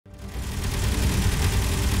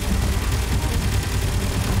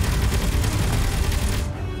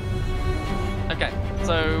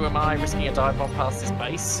So, am I risking a dive bomb past this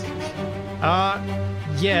base?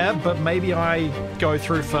 Yeah, but maybe I go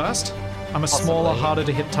through first. I'm a smaller, harder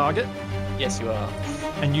to hit target. Yes, you are.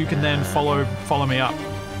 And you can then follow me up.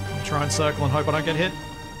 Try and circle and hope I don't get hit.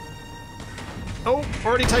 Oh,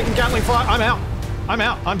 already taken Gatling fire. I'm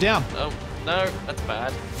out. I'm down. Oh, no, that's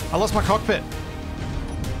bad. I lost my cockpit.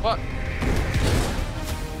 What?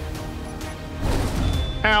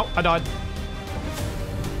 Ow, I died.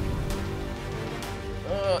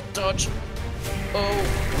 Dodge.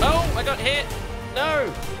 Oh, I got hit.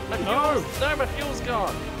 No, my fuel's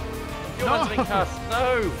gone. My fuel line's been cut.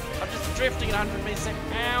 No, I'm just drifting at 100 meters a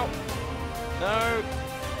second. Ow. No.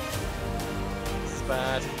 This is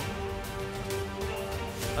bad.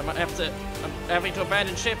 I might have to. I'm having to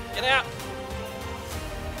abandon ship. Get out.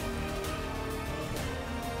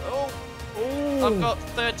 Oh. Ooh. I've got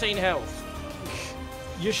 13 health.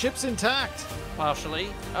 Your ship's intact. Partially.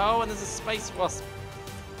 Oh, and there's a space wasp.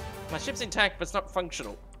 My ship's intact, but it's not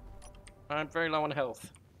functional. I'm very low on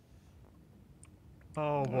health.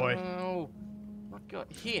 Oh boy. Oh, I got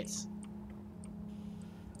hit.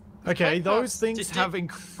 Okay, those things have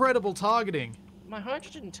incredible targeting. My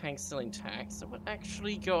hydrogen tank's still intact, so what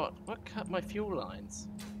cut my fuel lines?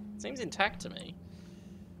 Seems intact to me.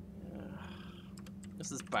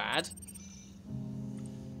 This is bad.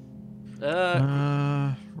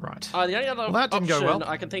 Right. The only other that didn't go well.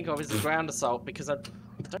 I can think of is the ground assault, because I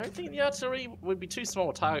don't think the artillery would be too small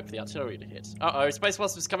a target for the artillery to hit. Uh-oh, Space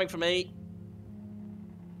Wasp is coming for me.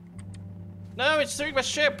 No, it's shooting my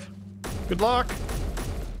ship. Good luck.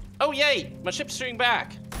 Oh, yay! My ship's shooting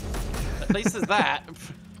back. At least there's that.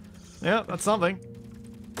 Yeah, that's something.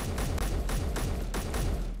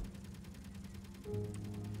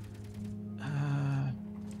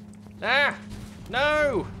 Ah!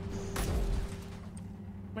 No!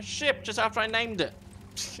 My ship, just after I named it.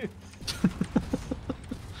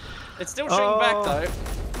 It's still shooting back, though.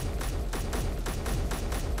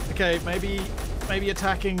 Okay, maybe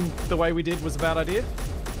attacking the way we did was a bad idea?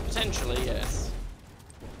 Potentially, yes.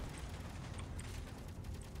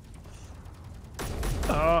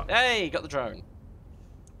 Hey, got the drone.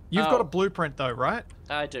 You've got a blueprint, though, right?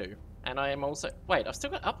 I do. And I am also... Wait, I've still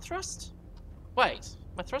got up thrust? Wait,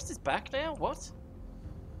 my thrust is back now? What?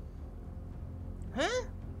 Huh?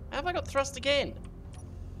 How have I got thrust again?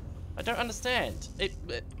 I don't understand.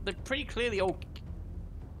 They're pretty clearly all...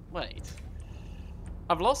 Wait.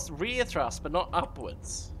 I've lost rear thrust, but not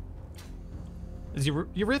upwards. Is your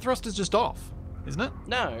rear thrust is just off, isn't it?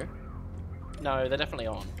 No. No, they're definitely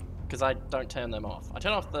on. Because I don't turn them off. I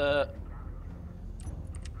turn off the...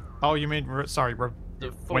 Oh, you mean... Sorry,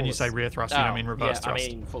 when you say rear thrust, you don't mean reverse thrust. I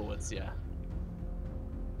mean forwards, yeah.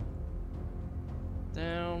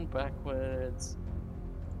 Down, backwards...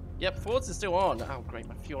 Yep, forwards is still on. Oh, great,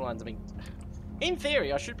 my fuel lines are being... In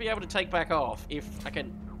theory, I should be able to take back off if I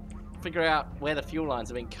can figure out where the fuel lines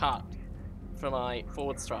have been cut for my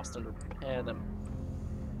forwards thrust and repair them.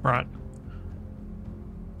 Right.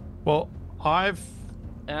 Well,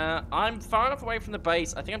 I'm far enough away from the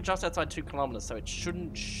base. I think I'm just outside 2 kilometers, so it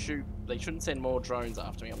shouldn't shoot... They shouldn't send more drones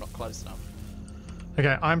after me. I'm not close enough.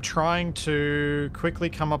 Okay, I'm trying to quickly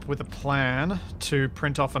come up with a plan to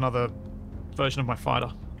print off another version of my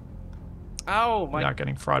fighter. Oh, my... Without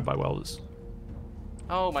getting fried by welders.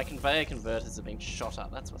 Oh, my conveyor converters have been shot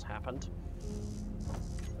up. That's what happened.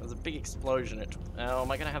 There was a big explosion. Oh, am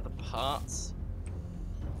I going to have the parts?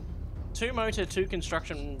 2 motor, 2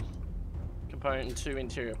 construction component, and 2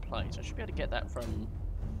 interior plate. I should be able to get that from...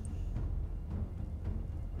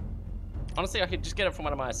 Honestly, I could just get it from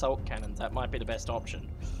one of my assault cannons. That might be the best option.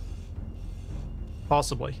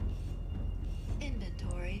 Possibly.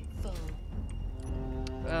 Inventory full.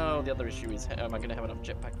 Oh, the other issue is, am I going to have enough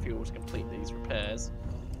jetpack fuel to complete these repairs?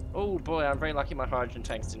 Oh boy, I'm very lucky my hydrogen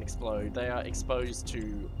tanks didn't explode. They are exposed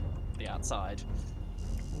to the outside.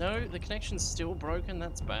 No, the connection's still broken.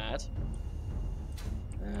 That's bad.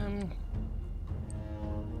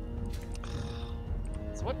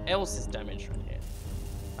 So what else is damaged from here?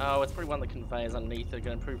 Oh, it's probably one of the conveyors underneath that are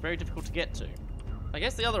going to prove very difficult to get to. I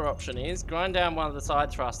guess the other option is grind down one of the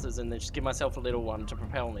side thrusters and then just give myself a little one to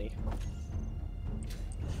propel me.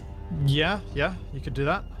 Yeah, you could do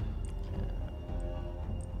that.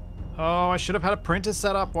 Oh, I should have had a printer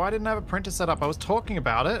set up. Why didn't I have a printer set up? I was talking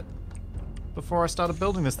about it before I started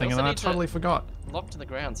building this thing, and then I totally forgot. Locked to the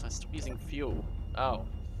ground, so I stopped using fuel. Oh.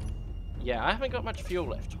 Yeah, I haven't got much fuel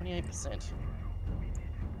left. 28%.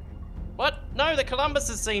 What? No, the Columbus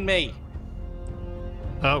has seen me!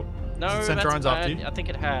 Oh. No, has it sent drones after you? I think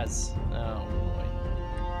it has. Oh, boy.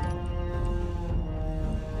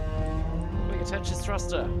 Quick, attach his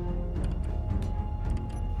thruster.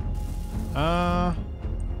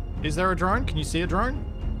 Is there a drone? Can you see a drone?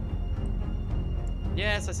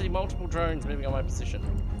 Yes, I see multiple drones moving on my position.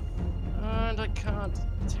 And I can't...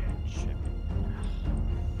 Shit.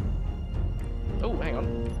 Oh, hang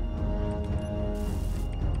on.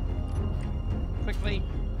 Quickly.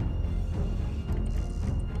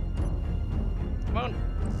 Come on.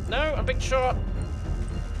 No, a big shot.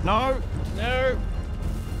 No. No.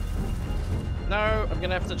 No, I'm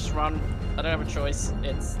gonna have to just run. I don't have a choice.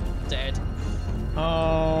 It's dead.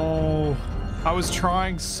 Oh. I was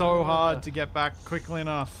trying so hard to get back quickly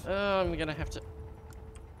enough. Oh, I'm gonna have to...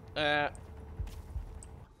 yeah,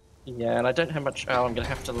 and I don't have much... Oh, I'm gonna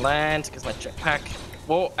have to land because my jetpack...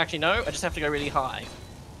 Well, actually no, I just have to go really high.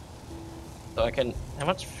 So I can... How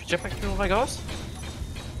much jetpack fuel have I got?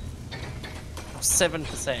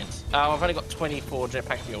 7%. Oh, I've only got 24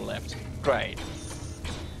 jetpack fuel left. Great.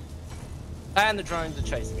 And the drones are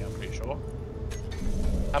chasing me, I'm pretty sure.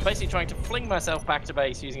 I'm basically trying to fling myself back to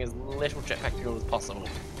base using as little jetpack fuel as possible.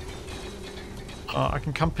 I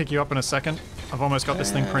can come pick you up in a second. I've almost got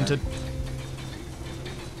this thing printed.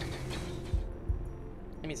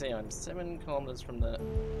 Let me see, I'm 7 kilometers from the...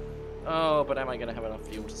 Oh, but am I going to have enough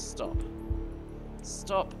fuel to stop?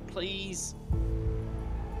 Stop, please.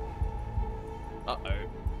 Uh-oh.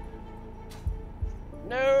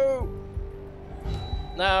 No!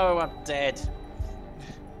 No, I'm dead.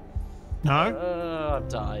 No? I've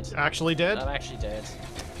died. Actually dead? I'm actually dead.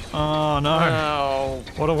 Oh, no. No.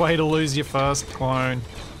 What a way to lose your first clone.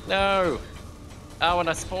 No. Oh, and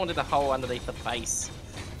I spawned in the hole underneath the base.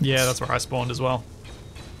 Yeah, that's where I spawned as well.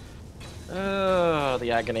 Oh,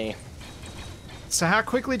 the agony. So how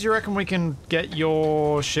quickly do you reckon we can get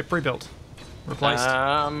your ship rebuilt? Replaced?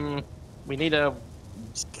 We need a...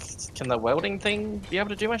 Can the welding thing be able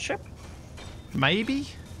to do my ship? Maybe?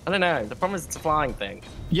 I don't know. The problem is it's a flying thing.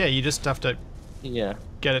 Yeah, you just have to Yeah.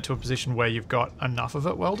 get it to a position where you've got enough of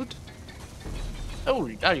it welded. Oh,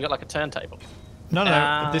 you got like a turntable. No,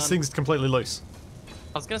 no, this thing's completely loose.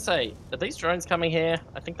 I was going to say, are these drones coming here?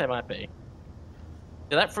 I think they might be.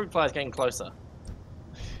 Yeah, that fruit fly is getting closer.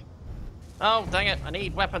 Oh, dang it. I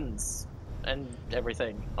need weapons and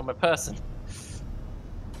everything on my person.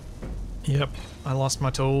 Yep, I lost my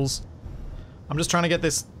tools. I'm just trying to get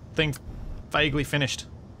this thing vaguely finished.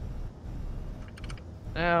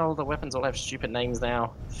 Oh, the weapons all have stupid names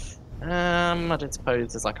now. I don't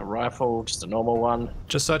suppose there's like a rifle, just a normal one.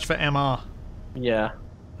 Just search for MR, Yeah.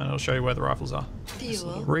 and it'll show you where the rifles are.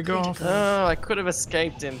 Fuel Rig off. critical. Oh, I could have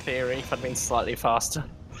escaped in theory if I'd been slightly faster.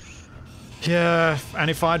 Yeah, and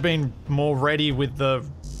if I'd been more ready with the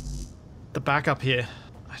backup here.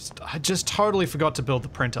 I just totally forgot to build the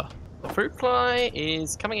printer. The fruit fly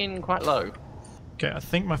is coming in quite low. Okay, I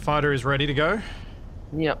think my fighter is ready to go.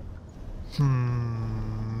 Yep.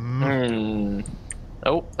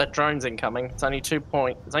 Oh, that drone's incoming. It's only 2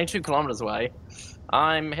 kilometers away.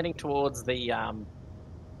 I'm heading towards the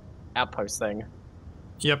outpost thing.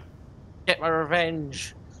 Yep. Get my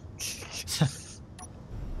revenge.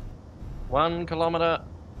 1 kilometer.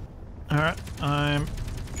 Alright, I'm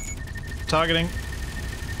targeting.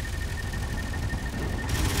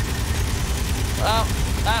 Well,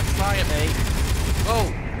 that's flying at me. Oh.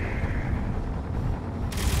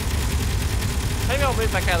 Maybe I'll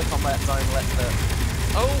move back out of the combat zone and let the...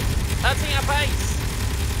 Oh, that's hitting our base.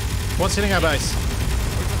 What's hitting our base?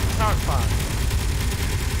 It's a turret farm.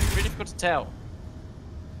 It's really difficult to tell.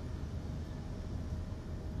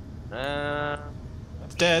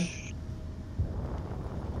 It's dead.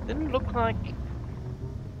 Didn't look like...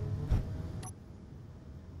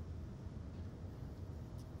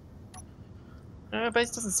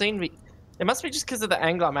 Base doesn't seem to be... It must be just because of the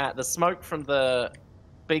angle I'm at. The smoke from the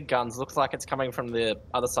big guns looks like it's coming from the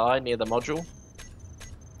other side near the module.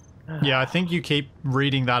 Yeah, I think you keep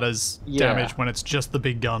reading that as damage when it's just the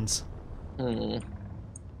big guns. How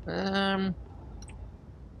am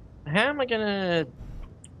I gonna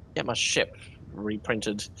get my ship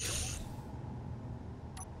reprinted?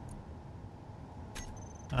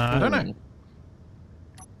 I don't know.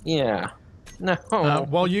 Yeah. No.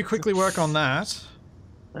 While you quickly work on that,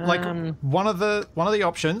 like one of the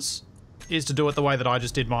options is to do it the way that I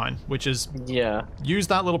just did mine, which is use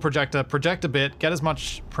that little projector, project a bit, get as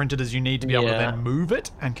much printed as you need to be able to then move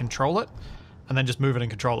it and control it, and then just move it and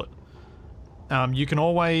control it. You can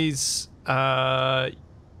always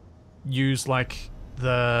use like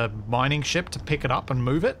the mining ship to pick it up and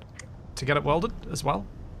move it to get it welded as well.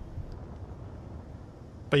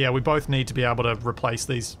 But yeah, we both need to be able to replace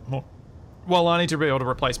these more. Well, I need to be able to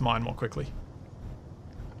replace mine more quickly.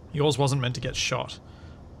 Yours wasn't meant to get shot.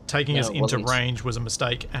 Taking us into range was a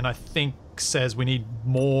mistake, and I think says we need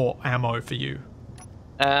more ammo for you.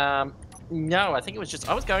 No, I think it was just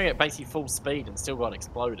I was going at basically full speed and still got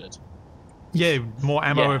exploded. Yeah, more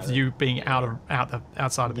ammo of you being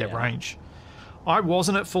outside of their range. I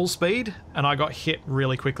wasn't at full speed, and I got hit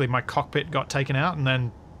really quickly. My cockpit got taken out, and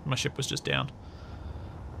then my ship was just down.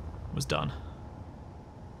 It was done.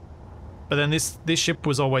 But then this ship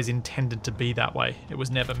was always intended to be that way. It was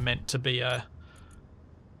never meant to be a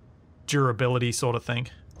durability sort of thing.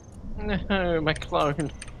 No, my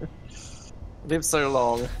clone. Live so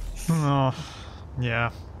long. Oh,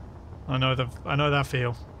 yeah. I know that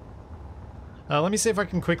feel. Let me see if I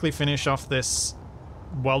can quickly finish off this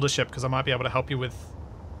welder ship, because I might be able to help you with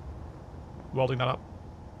welding that up.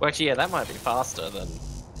 Well, actually, yeah, that might be faster than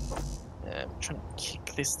trying to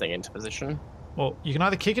kick this thing into position. Well, you can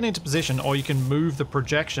either kick it into position, or you can move the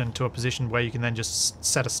projection to a position where you can then just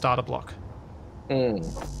set a starter block.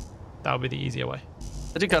 That would be the easier way.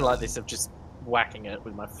 I do kind of like this of just whacking it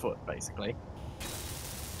with my foot, basically.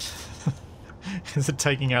 Is it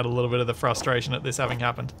taking out a little bit of the frustration at this having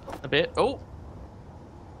happened? A bit. Oh!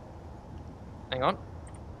 Hang on.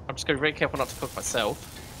 I'm just going to be very careful not to cook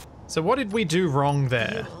myself. So what did we do wrong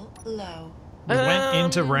there? Low. We went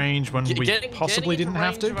into range when we possibly didn't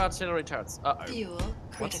have to? Of artillery turrets. Uh-oh. Fuel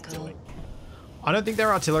critical. I don't think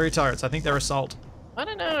they're artillery turrets. I think they're assault. I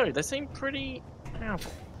don't know. They seem pretty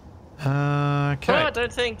powerful. Okay. Well, I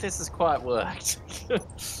don't think this has quite worked.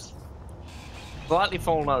 Slightly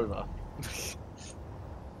fallen over.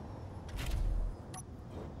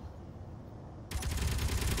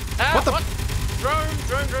 What the? What? Drone!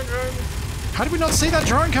 How did we not see that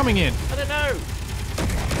drone coming in? I don't know.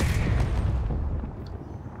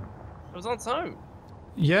 It was on its own.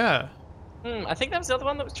 Yeah. I think that was the other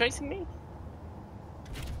one that was chasing me.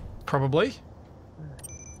 Probably.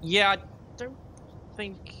 Yeah, I don't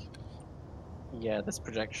think... Yeah, this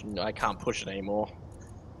projection, I can't push it anymore.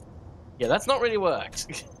 Yeah, that's not really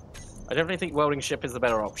worked. I definitely think welding ship is the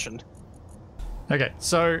better option. Okay,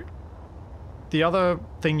 so the other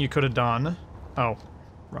thing you could have done... Oh,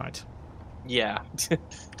 right. Yeah,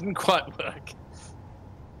 didn't quite work.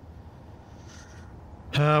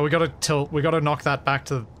 We gotta knock that back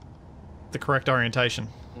to the correct orientation.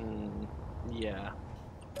 Yeah.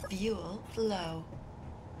 Fuel low.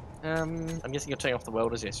 I'm guessing you're turning off the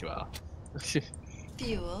welders. Yes, you are.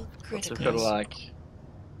 Fuel critical. So like...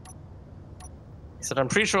 So I'm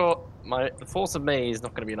pretty sure the force of me is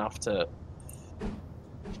not going to be enough to...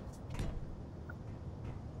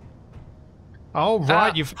 Oh,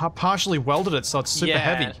 right, you've partially welded it, so it's super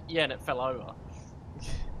heavy. Yeah, and it fell over.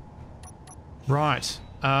 Right.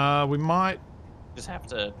 We might... Just have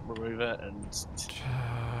to remove it and...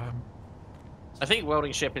 I think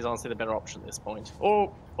welding ship is honestly the better option at this point.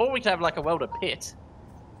 Or we could have like a welder pit.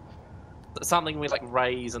 Something we like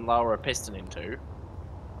raise and lower a piston into.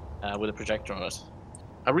 With a projector on it.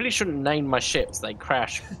 I really shouldn't name my ships, they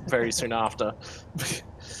crash very soon after.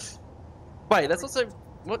 Wait, that's also...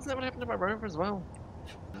 Wasn't that what happened to my rover as well?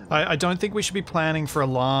 I don't think we should be planning for a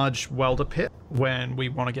large welder pit when we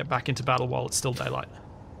want to get back into battle while it's still daylight.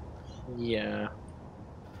 Yeah.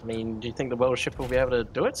 I mean, do you think the welder ship will be able to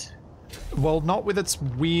do it? Well, not with its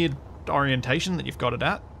weird orientation that you've got it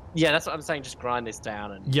at. Yeah, that's what I'm saying, just grind this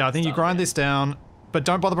down. And yeah, I think you grind this down, but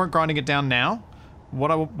don't bother grinding it down now.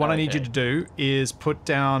 What I need you to do is put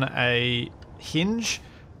down a hinge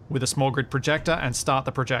with a small grid projector and start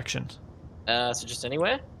the projection. So just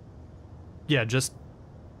anywhere? Yeah, just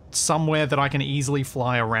somewhere that I can easily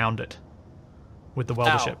fly around it with the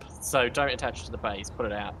welder ship. So don't attach it to the base, put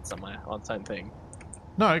it out somewhere on its own thing.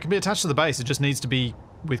 No, it can be attached to the base, it just needs to be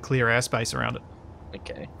with clear airspace around it.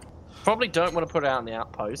 Okay. Probably don't want to put it out in the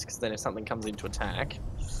outpost, because then if something comes in to attack...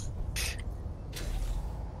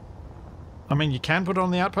 I mean, you can put it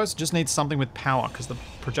on the outpost, it just needs something with power, because the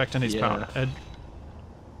projector needs power.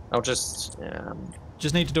 I'll just...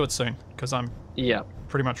 Just need to do it soon, because I'm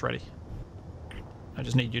pretty much ready. I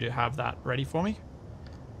just need you to have that ready for me.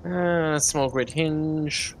 Small grid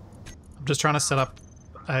hinge. I'm just trying to set up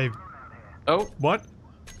a... Oh. What?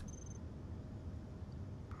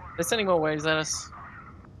 They're sending more waves at us.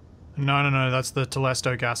 No, that's the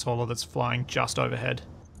Telesto gas hauler that's flying just overhead.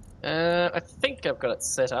 I think I've got it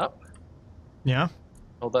set up. Yeah?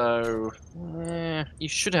 Although, you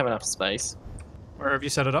should have enough space. Where have you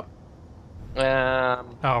set it up? Oh,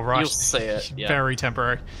 right. You'll see it. Yeah. Very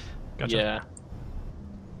temporary. Gotcha. Yeah.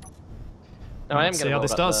 No, I am going to see how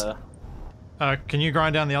this does. Can you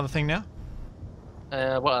grind down the other thing now?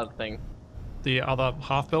 What other thing? The other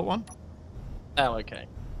half-built one? Oh, okay.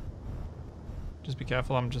 Just be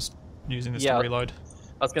careful, I'm just using this to reload.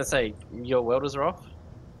 I was going to say, your welders are off.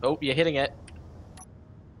 Oh, you're hitting it.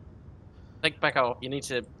 Take back off. You need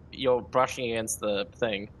to... You're brushing against the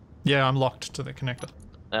thing. Yeah, I'm locked to the connector.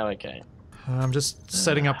 Oh, okay. I'm just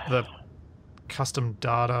setting up the custom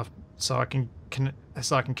data so I can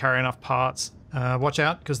carry enough parts. Watch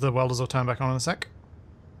out, because the welders will turn back on in a sec.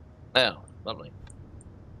 Oh, lovely.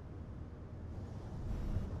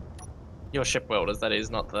 Your ship welders, that is,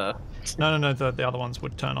 not the... No, the other ones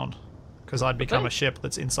would turn on. Because I'd become a ship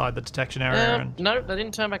that's inside the detection area. And... No, they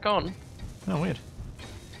didn't turn back on. Oh, weird.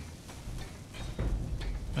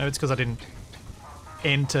 Maybe it's because I didn't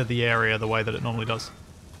enter the area the way that it normally does.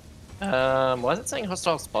 Why is it saying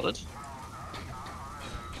hostile spotted?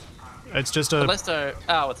 It's just a...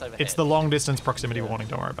 Oh, it's overhead. It's the long distance proximity warning,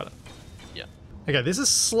 don't worry about it. Yeah. Okay, this is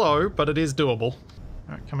slow, but it is doable.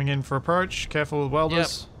 Alright, coming in for approach. Careful with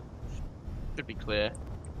welders. Yep. Should be clear.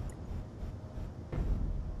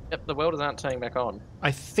 Yep, the welders aren't turning back on.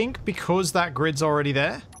 I think because that grid's already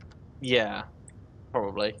there. Yeah,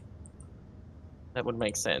 probably. That would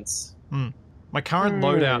make sense. My current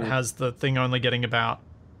loadout has the thing only getting about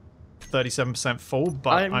 37% full,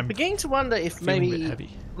 but I'm beginning to wonder if maybe, a bit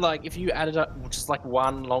heavy. like, if you added up just like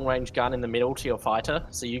one long-range gun in the middle to your fighter,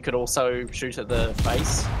 so you could also shoot at the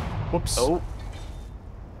base. Whoops. Oh.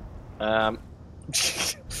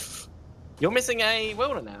 You're missing a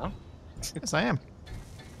welder now. Yes, I am.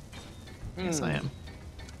 Yes, I am.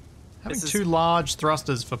 Having two large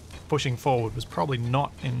thrusters for pushing forward was probably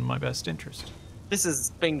not in my best interest. This has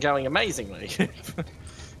been going amazingly.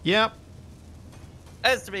 Yep.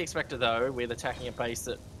 As to be expected, though, with attacking a base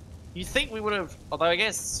that you think we would have... Although I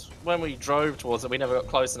guess when we drove towards it, we never got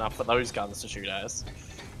close enough for those guns to shoot at us.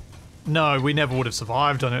 No, we never would have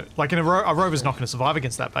survived on it. Like, a rover's not going to survive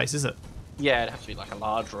against that base, is it? Yeah, it'd have to be like a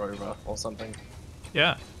large rover or something.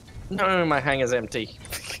 Yeah. No, my hangar's empty.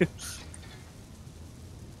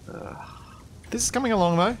 This is coming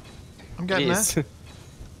along, though. I'm getting there.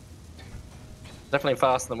 Definitely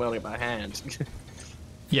faster than welding it by hand.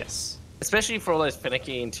 Yes. Especially for all those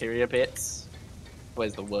finicky interior bits.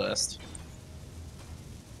 Always the worst.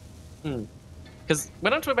 Because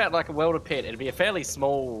when I'm talking about like a welder pit, it'd be a fairly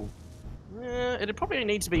small... it'd probably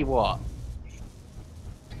need to be what?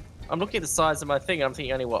 I'm looking at the size of my thing and I'm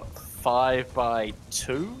thinking only what? 5 by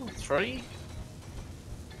 2? 3?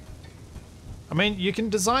 I mean, you can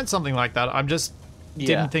design something like that. I'm just...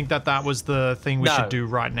 Didn't think that was the thing we should do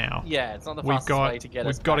right now. Yeah, it's not the fastest way to get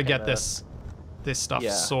us We've got to back get in this stuff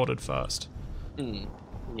sorted first.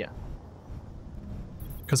 Yeah.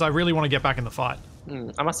 Because I really want to get back in the fight.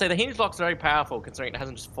 I must say, the hinge lock's very powerful, considering it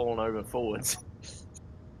hasn't just fallen over forwards.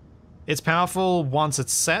 It's powerful once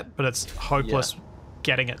it's set, but it's hopeless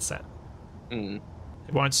getting it set. It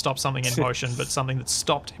won't stop something in motion, but something that's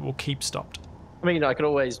stopped, it will keep stopped. I mean, I could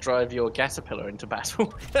always drive your caterpillar into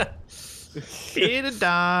battle. It'd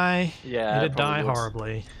die. Yeah, it'd die would.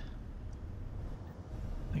 horribly.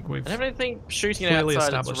 I think we've. I don't think shooting clearly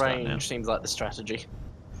outside its established that now. range seems like the strategy.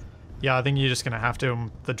 Yeah, I think you're just going to have to.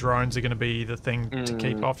 The drones are going to be the thing to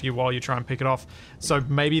keep off you while you try and pick it off. So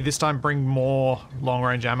maybe this time bring more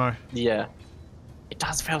long-range ammo. Yeah. It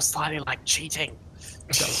does feel slightly like cheating.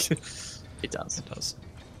 It does. It does. It does.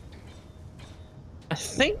 I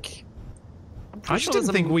think... I just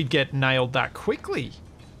didn't think we'd get nailed that quickly.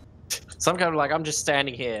 Some kind of like, I'm just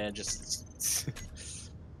standing here, just...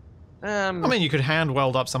 I mean, you could hand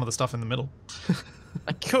weld up some of the stuff in the middle.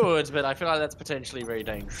 I could, but I feel like that's potentially very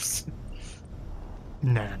dangerous.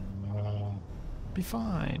 Nah. Be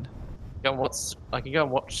fine. I can go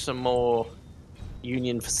and watch some more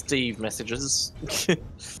Union for Steve messages.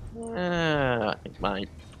 I think my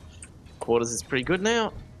quarters is pretty good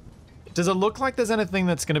now. Does it look like there's anything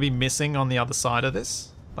that's going to be missing on the other side of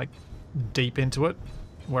this? Like, deep into it?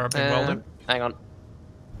 Where I've been welding? Hang on.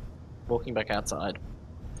 Walking back outside.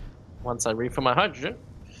 Once I refill my hydrogen.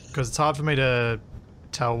 Because it's hard for me to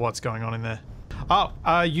tell what's going on in there.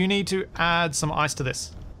 Oh, you need to add some ice to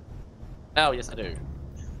this. Oh, yes, I do.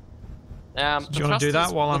 Do you want to do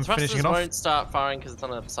that while I'm finishing it off? The thrusters won't start firing because it's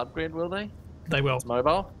on a subgrid, will they? They will. It's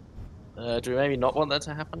mobile. Do we maybe not want that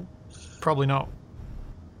to happen? Probably not.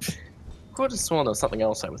 I could have sworn there was something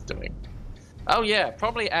else I was doing. Oh yeah,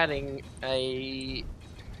 probably adding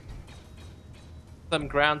some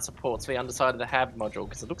ground supports for the underside of the HAB module,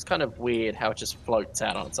 because it looks kind of weird how it just floats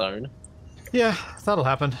out on its own. Yeah, that'll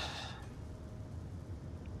happen.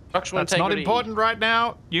 Structural That's integrity. not important right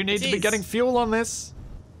now. You need to be getting fuel on this.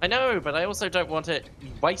 I know, but I also don't want it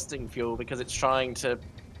wasting fuel because it's trying to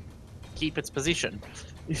keep its position.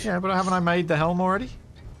 Yeah, but haven't I made the helm already?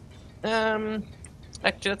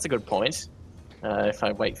 Actually, that's a good point. If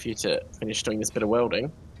I wait for you to finish doing this bit of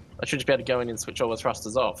welding, I should just be able to go in and switch all the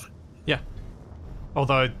thrusters off. Yeah.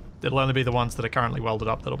 Although, it'll only be the ones that are currently welded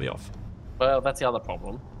up that'll be off. Well, that's the other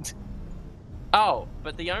problem. Oh,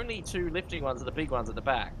 but the only two lifting ones are the big ones at the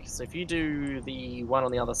back. So if you do the one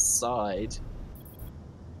on the other side...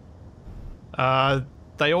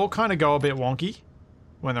 They all kind of go a bit wonky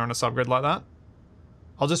when they're on a subgrid like that.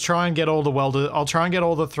 I'll just try and get all I'll try and get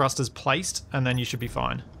all the thrusters placed, and then you should be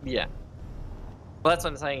fine. Yeah. Well, that's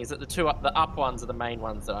what I'm saying, is that the up ones are the main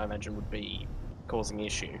ones that I imagine would be causing the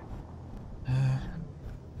issue.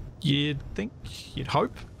 You'd think, you'd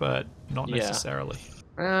hope, but not necessarily.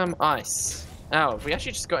 Ice. Oh, have we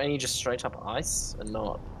actually just got any just straight up ice and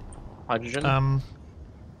not hydrogen?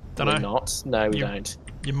 Don't know. Not. No, we don't.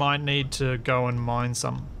 You might need to go and mine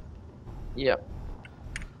some. Yep.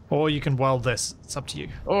 Or you can weld this. It's up to you.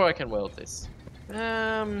 Or I can weld this.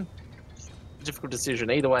 Difficult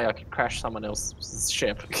decision. Either way, I could crash someone else's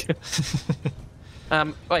ship.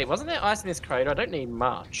 Wait, wasn't there ice in this crater? I don't need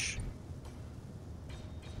much.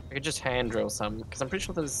 I could just hand drill some, because I'm pretty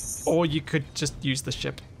sure there's... Or you could just use the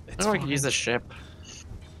ship. It's I could use the ship.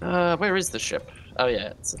 Where is the ship? Oh yeah,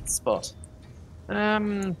 it's at the spot.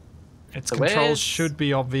 Its controls should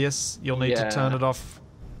be obvious. You'll need to turn it off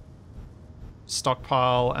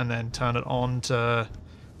stockpile and then turn it on to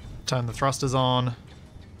turn the thrusters on.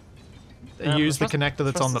 Use the connector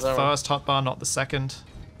that's on the first hotbar, not the second.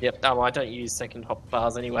 Yep. Oh, well, I don't use second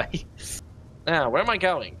hotbars anyway. Now, where am I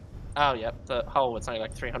going? Oh, yep. The hole is only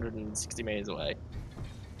like 360 meters away.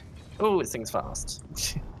 Oh, this thing's fast.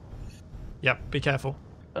 Yep. Be careful.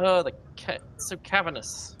 Oh, so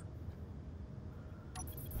cavernous.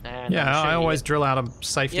 And yeah, I always drill out a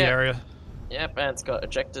safety area. Yep, and it's got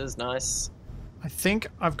ejectors. Nice. I think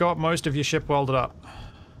I've got most of your ship welded up.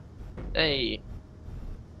 Hey.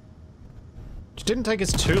 It didn't take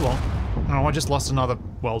us too long. Oh, I just lost another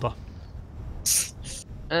welder.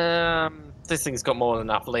 This thing's got more than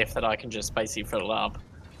enough left that I can just basically fill it up.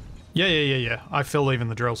 Yeah. I fill even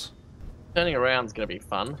the drills. Turning around's gonna be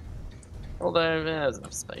fun. Although, there's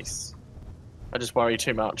enough space. I just worry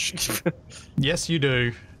too much. Yes, you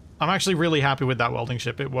do. I'm actually really happy with that welding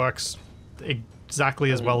ship. It works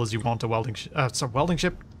exactly as well as you want a welding ship. Welding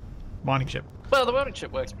ship? Mining ship. Well, the welding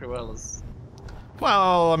ship works pretty well as...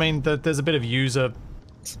 Well, I mean, there's a bit of user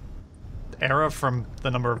error from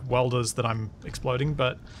the number of welders that I'm exploding,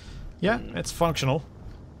 but yeah, it's functional.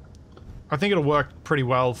 I think it'll work pretty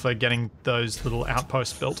well for getting those little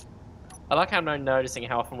outposts built. I like how I'm noticing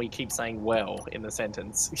how often we keep saying "well" in the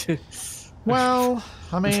sentence. Well,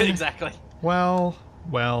 I mean... Exactly. Well...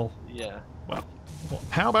 Yeah. Well,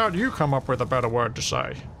 how about you come up with a better word to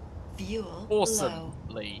say? Fuel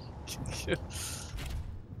Awesomely.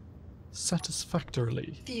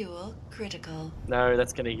 Satisfactorily. Fuel critical. No,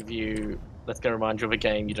 that's gonna give you... That's gonna remind you of a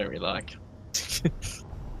game you don't really like.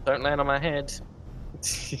 Don't land on my head.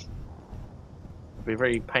 It'll be a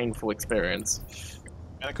very painful experience.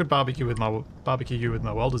 I could barbecue you with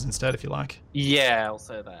my welders instead if you like. Yeah, I'll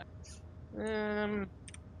say that.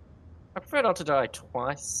 I prefer not to die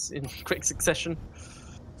twice in quick succession.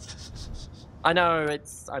 I know,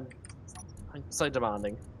 I'm so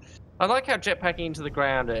demanding. I like how jetpacking into the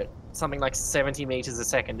ground at something like 70 meters a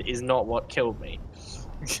second is not what killed me.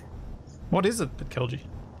 What is it that killed you?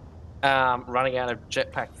 Running out of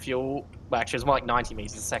jetpack fuel. Well, actually, it was more like 90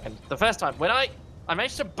 meters a second. The first time, when I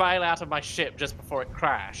managed to bail out of my ship just before it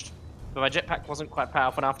crashed, but my jetpack wasn't quite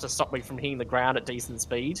powerful enough to stop me from hitting the ground at decent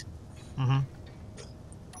speed. Mm-hmm.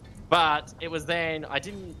 But it was then, I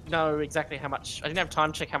didn't know exactly how much, I didn't have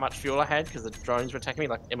time to check how much fuel I had because the drones were attacking me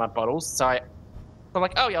like in my bottles. So I'm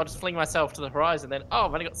like, oh yeah, I'll just fling myself to the horizon. Then, oh,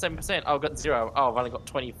 I've only got 7%. Oh, I've got 0. Oh, I've only got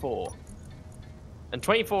 24. And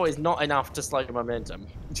 24 is not enough to slow your momentum.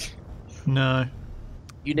 No.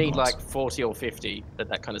 You need like 40 or 50 at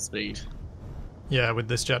that kind of speed. Yeah, with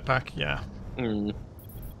this jetpack, yeah. It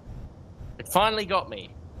finally got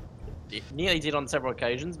me. It nearly did on several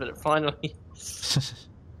occasions, but it finally...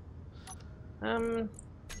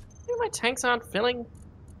 my tanks aren't filling.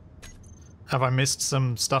 Have I missed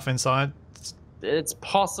some stuff inside? It's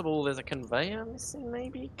possible there's a conveyor missing,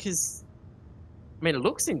 maybe? Because, I mean, it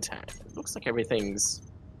looks intact. It looks like everything's...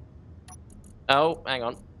 Oh, hang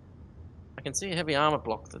on. I can see a heavy armor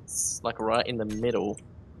block that's, like, right in the middle.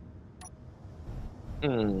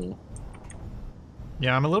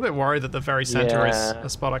 Yeah, I'm a little bit worried that the very center is a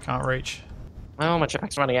spot I can't reach. Oh, my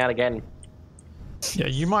jetpack's running out again. Yeah,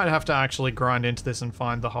 you might have to actually grind into this and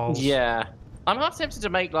find the holes. Yeah. I'm half tempted to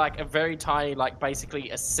make, like, a very tiny, like, basically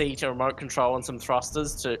a seat, a remote control, and some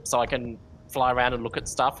thrusters so I can fly around and look at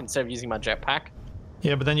stuff instead of using my jetpack.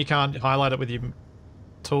 Yeah, but then you can't highlight it with your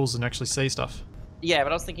tools and actually see stuff. Yeah,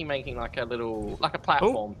 but I was thinking making, like, a little, like a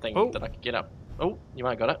platform thing that I could get up. Oh, you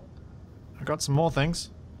might have got it. I got some more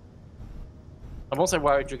things. I'm also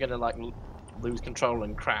worried you're going to, like, lose control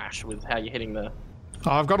and crash with how you're hitting the...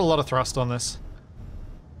 Oh, I've got a lot of thrust on this.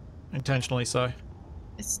 Intentionally so.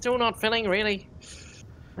 It's still not filling, really.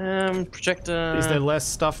 Projector... Is there less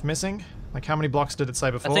stuff missing? Like, how many blocks did it say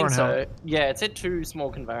before? I think and so. How... Yeah, it said 2 small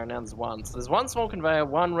conveyor, now there's 1. So there's 1 small conveyor,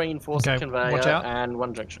 1 reinforced conveyor, watch out. and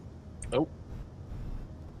 1 junction. Oh.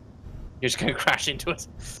 You're just going to crash into it.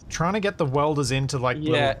 Trying to get the welders into, like,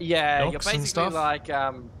 yeah, you're nooks and basically stuff. like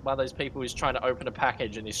one of those people who's trying to open a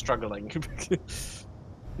package and is struggling. You're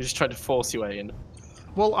just trying to force your way in.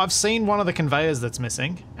 Well, I've seen one of the conveyors that's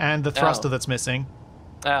missing, and the thruster that's missing.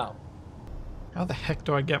 Oh. How the heck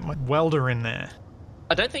do I get my welder in there?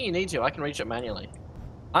 I don't think you need to. I can reach it manually.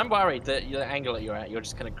 I'm worried that the angle that you're at, you're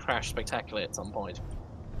just going to crash spectacularly at some point.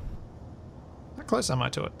 How close am I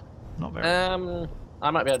to it? Not very. I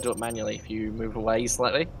might be able to do it manually if you move away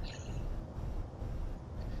slightly.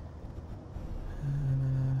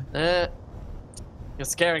 You're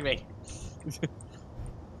scaring me.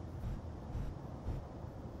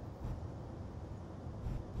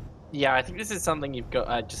 Yeah, I think this is something you've got.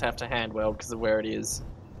 I just have to hand weld because of where it is.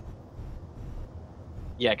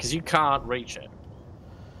 Yeah, because you can't reach it.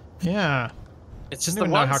 Yeah. It's just I don't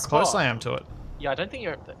even know how close I am to it. Yeah, I don't think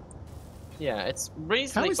you're. Yeah, it's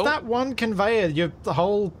reasonably. How is that one conveyor? The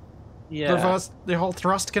whole reverse, the whole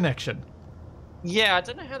thrust connection. Yeah, I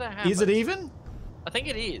don't know how that happens. Is it even? I think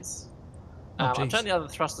it is. Oh, I've turned the other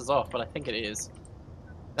thrusters off, but I think it is.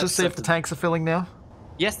 Just see if the tanks are filling now.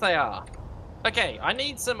 Yes, they are. Okay, I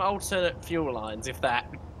need some alternate fuel lines if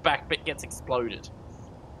that back bit gets exploded.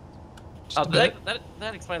 Oh,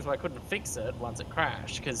 that explains why I couldn't fix it once it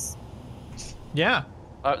crashed, because... Yeah.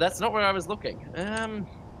 That's not where I was looking.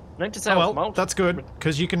 Note to Oh, self, well, that's good,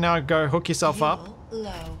 because you can now go hook yourself up.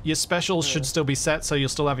 Low. Your specials should still be set, so you'll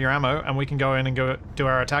still have your ammo, and we can go in and go do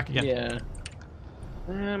our attack again.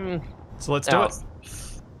 Yeah. So let's do it.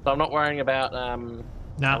 So I'm not worrying about...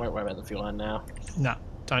 No. I won't worry about the fuel line now. No,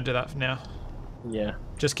 don't do that for now. Yeah.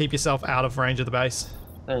 Just keep yourself out of range of the base.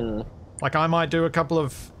 Like, I might do a couple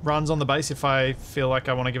of runs on the base if I feel like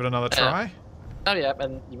I want to give it another try. Oh yeah,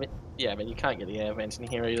 but you can't get the air vent in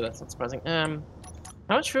here either. That's not surprising. How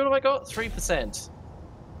much fuel have I got? 3%.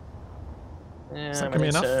 Is that gonna be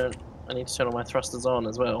enough? I need to turn all my thrusters on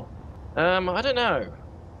as well. I don't know.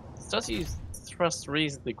 It does use thrust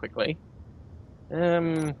reasonably quickly.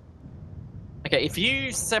 Okay, if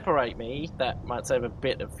you separate me, that might save a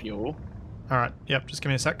bit of fuel. Alright, yep, just give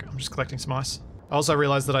me a sec. I'm just collecting some ice. I also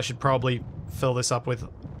realised that I should probably fill this up with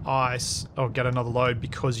ice or get another load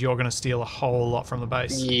because you're going to steal a whole lot from the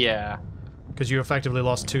base. Yeah. Because you effectively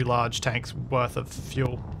lost 2 large tanks worth of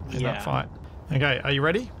fuel in that fight. Okay, are you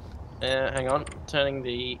ready? Hang on. Turning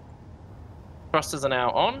the thrusters are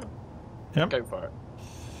now on. Yep. Go for it.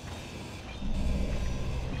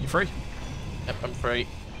 You free? Yep, I'm free.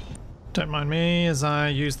 Don't mind me as I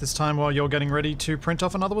use this time while you're getting ready to print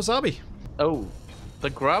off another Wasabi. Oh, the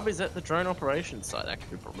grub is at the drone operations site. That could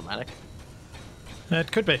be problematic.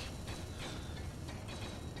 It could be.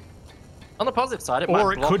 On the positive side, it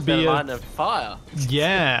might block the line of fire.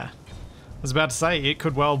 Yeah. I was about to say, it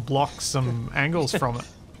could well block some angles from it.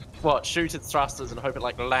 What, shoot its thrusters and hope it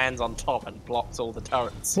like lands on top and blocks all the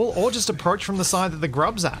turrets? Well, or just approach from the side that the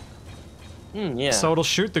grub's at. Yeah. So it'll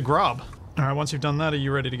shoot the grub. Alright, once you've done that, are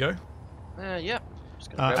you ready to go? Yep.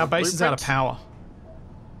 Our base is out of power.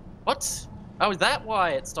 What? Oh, is that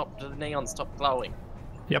why it stopped? The neon stopped glowing?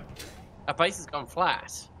 Yep. Our base has gone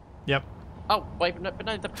flat. Yep. Oh, wait, but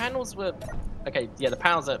no, the panels were... Okay, yeah, the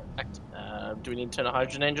panels are... do we need to turn a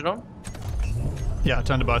hydrogen engine on? Yeah, I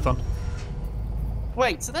turned it both on.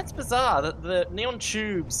 Wait, so that's bizarre. The neon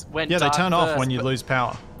tubes went dark. Yeah, they turn off when you but... lose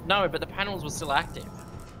power. No, but the panels were still active.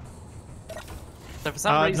 So for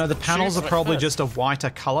some reason... No, the panels are probably first. just a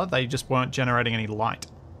whiter colour. They just weren't generating any light.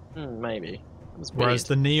 Maybe. Whereas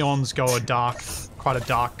the neons go quite a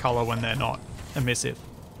dark colour when they're not emissive.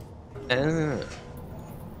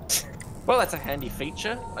 Well, that's a handy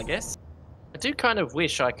feature, I guess. I do kind of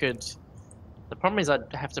wish I could... The problem is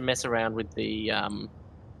I'd have to mess around with the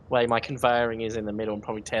way my conveying is in the middle and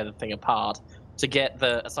probably tear the thing apart to get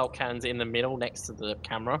the assault cannons in the middle next to the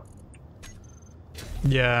camera.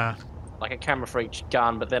 Yeah. Like a camera for each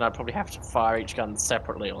gun, but then I'd probably have to fire each gun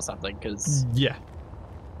separately or something, because... Yeah.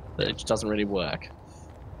 It just doesn't really work.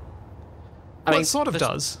 Well, it sort of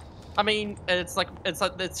does. I mean, it's like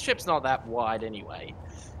the ship's not that wide anyway.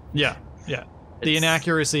 Yeah, yeah. The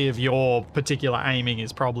inaccuracy of your particular aiming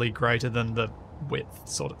is probably greater than the width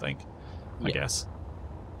sort of thing, I guess.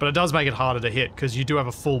 But it does make it harder to hit, because you do have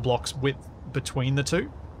a full block's width between the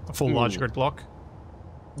two. A full large grid block.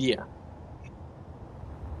 Yeah.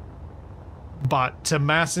 But to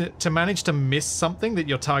manage to miss something that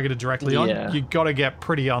you're targeted directly on, you got to get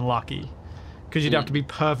pretty unlucky. Because you'd have to be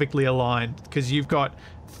perfectly aligned. Because you've got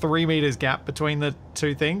 3 meters gap between the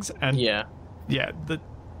two things. And yeah, that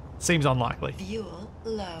seems unlikely. Fuel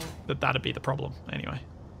low. That'd be the problem, anyway.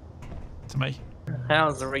 To me.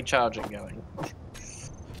 How's the recharging going?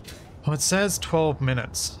 Well, it says 12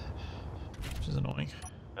 minutes. Which is annoying.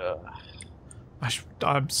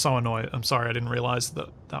 I'm so annoyed. I'm sorry, I didn't realize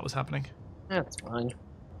that was happening. That's fine. You're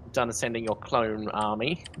done ascending your clone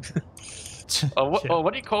army.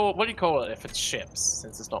 What do you call it if it's ships,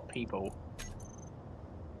 since it's not people?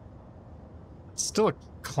 It's still a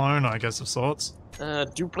clone, I guess, of sorts.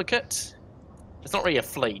 Duplicate? It's not really a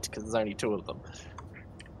fleet, because there's only 2 of them.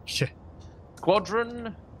 Yeah.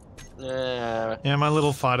 Squadron? Yeah, my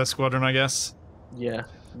little fighter squadron, I guess. Yeah.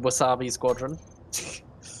 Wasabi squadron.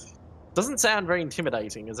 Doesn't sound very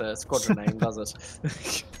intimidating as a squadron name, does it?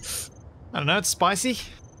 I don't know, it's spicy.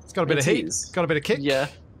 It's got a bit of heat. It's got a bit of kick. Yeah.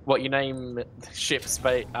 What, you name ships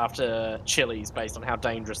after chilies based on how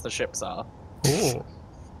dangerous the ships are? Ooh.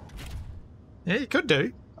 Yeah, you could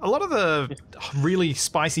do. A lot of the really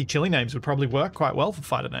spicy chili names would probably work quite well for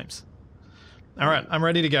fighter names. Alright, I'm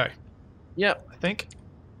ready to go. Yep. I think.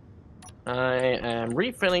 I am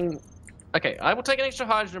refilling. Okay, I will take an extra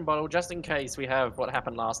hydrogen bottle just in case we have what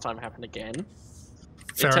happened last time happen again.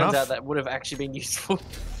 Fair it turns enough. out that would have actually been useful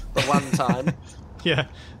the one time. Yeah.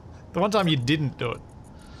 The one time you didn't do it.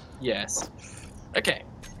 Yes. Okay.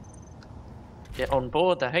 Get on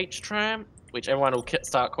board the H-tram, which everyone will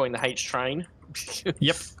start calling the H-train.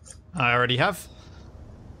 Yep. I already have.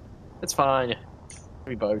 It's fine.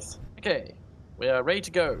 We both. Okay. We are ready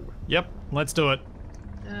to go. Yep. Let's do it.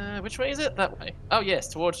 Which way is it? That way. Oh, yes,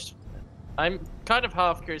 towards... I'm kind of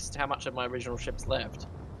half curious as to how much of my original ship's left.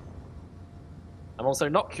 I'm also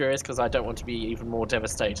not curious because I don't want to be even more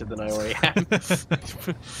devastated than I already am.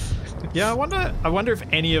 Yeah, I wonder if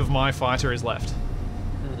any of my fighter is left.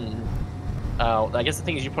 Oh, I guess the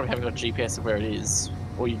thing is you probably haven't got GPS of where it is.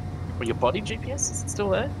 Or your body GPS? Is it still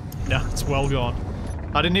there? No, it's well gone.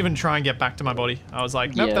 I didn't even try and get back to my body. I was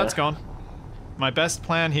like, nope, that's gone. My best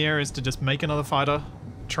plan here is to just make another fighter,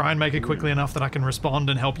 try and make it quickly enough that I can respond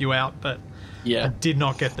and help you out, but I did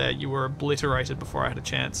not get there. You were obliterated before I had a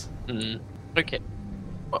chance. Okay.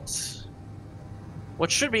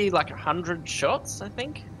 What should be like 100 shots, I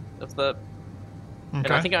think, of the. Okay.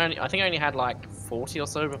 And I think I only had like 40 or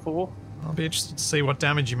so before. I'll be interested to see what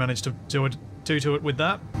damage you managed to do to it with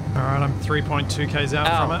that. All right, I'm 3.2 k's out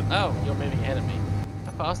from it. Oh, you're moving ahead of me.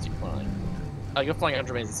 How fast are you flying? Oh, you're flying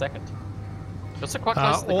 100 meters a second. You're so quite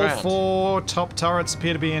close to the ground. All 4 top turrets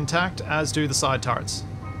appear to be intact, as do the side turrets.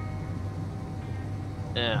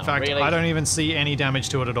 Yeah, in fact, really? I don't even see any damage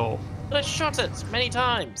to it at all. But I shot it many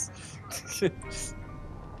times. Have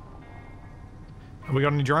we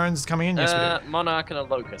got any drones coming in? Yes, we do. Monarch and a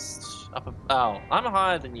Locust. Oh, I'm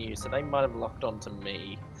higher than you, so they might have locked onto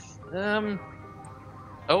me.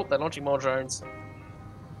 Oh, they're launching more drones.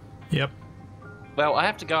 Yep. Well, I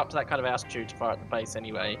have to go up to that kind of altitude to fire at the base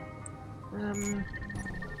anyway.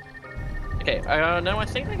 Okay, no, I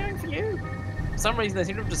think they're going for you. For some reason, they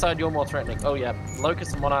seem to have decided you're more threatening. Oh, yeah,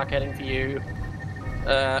 Locust and Monarch heading for you.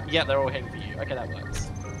 Yeah, they're all heading for you. Okay, that works.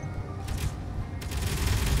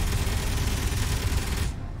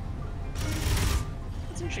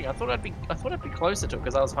 That's interesting. I thought I'd be closer to it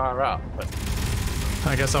because I was higher up, but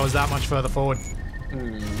I guess I was that much further forward.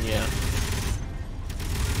 Yeah.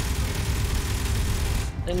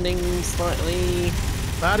 Ending slightly.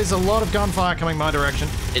 That is a lot of gunfire coming my direction.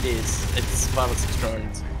 It is. It's 5 or 6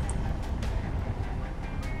 drones.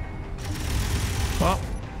 Well,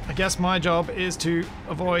 I guess my job is to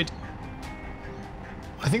avoid.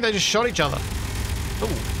 I think they just shot each other.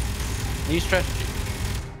 Ooh. New strategy.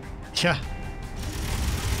 Yeah.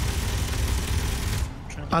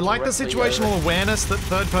 I like the situational awareness that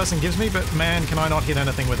third person gives me, but man, can I not hit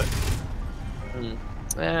anything with it.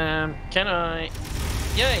 Can I?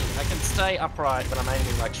 Yay! I can stay upright, but I'm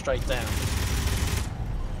aiming like straight down.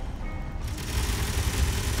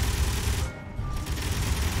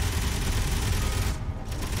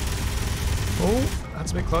 Oh,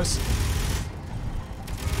 that's a bit close.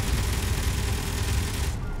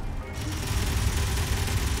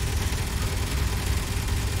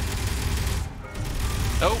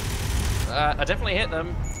 Oh, I definitely hit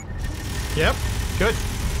them. Yep, good.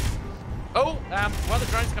 Oh, one of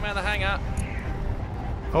the drones come out of the hangar.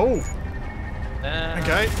 Oh.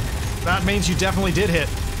 Okay, that means you definitely did hit.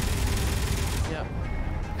 Yeah.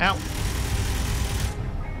 Ow.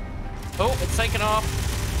 Oh, it's taken off.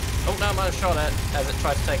 Oh no, I might have shot it as it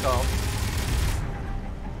tried to take off.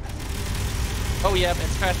 Oh yeah,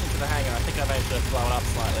 it's crashed into the hangar. I think I managed to blow it up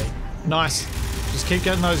slightly. Nice. Just keep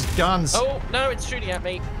getting those guns. Oh, no, it's shooting at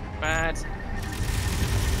me. Bad.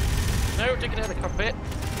 No, don't get out of the cockpit.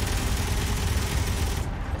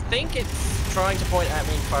 I think it's trying to point at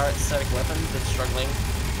me and fire its static weapon, but struggling.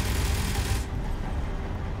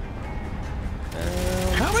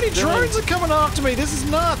 How many drones are coming after me? This is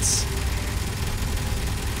nuts.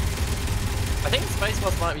 I think the Space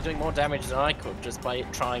Boss might be doing more damage than I could just by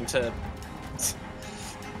trying to...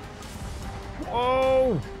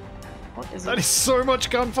 Whoa! What is That it? is so much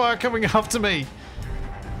gunfire coming after me.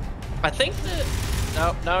 I think that...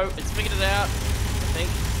 No, it's figured it out. I think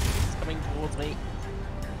it's coming towards me.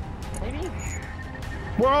 Maybe?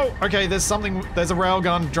 Whoa! Okay, there's a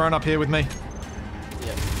railgun drone up here with me.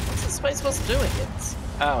 Yeah. What's the Space Boss doing?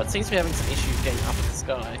 It seems to be having some issues getting up in the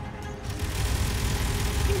sky.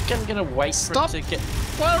 I think I'm gonna wait for it to get...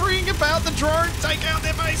 worrying about the drone! Take out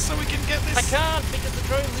their base so we can get this... I can't, because the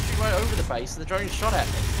drone literally went over the base and the drone shot at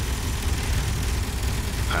me.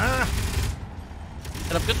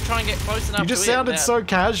 And I'm gonna try and get close enough to it. You just sounded so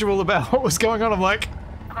casual about what was going on. I'm like,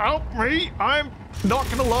 help me! I'm not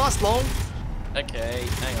gonna last long. Okay,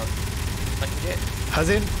 hang on. I can get... As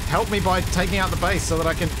in, help me by taking out the base so that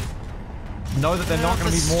I can know that they're not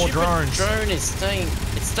going to be more drones. The drone is staying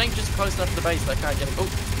just close enough to the base that I can't get him. Oh,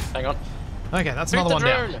 hang on. Okay, that's Shoot another one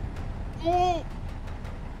drone. down. Oh!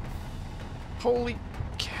 Holy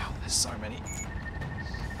cow, there's so many.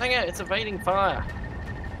 Hang on, it's evading fire.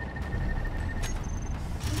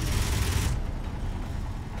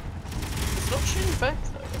 It's not shooting back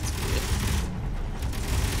though, that's weird.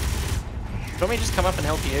 Do you want me to just come up and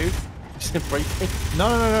help you? Just briefly? No,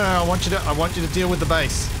 I want you to deal with the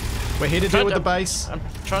base. We're here to deal with the base. I'm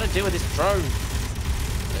trying to deal with this drone.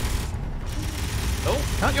 Oh.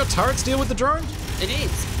 Can't your turrets deal with the drone? It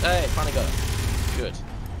is. Hey, finally got it. Good.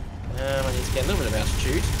 I need to get a little bit of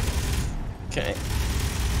altitude. Okay.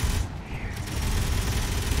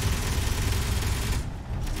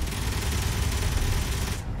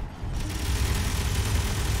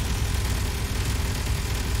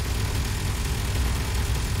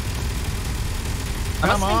 I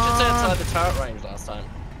must have been just outside the turret range last time.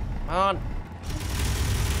 Come on.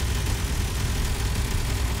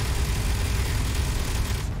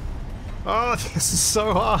 Oh, this is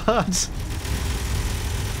so hard.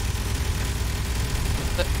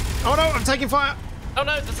 Oh no, I'm taking fire. Oh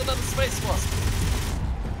no, there's another Space Wasp.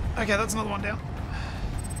 Okay, that's another one down.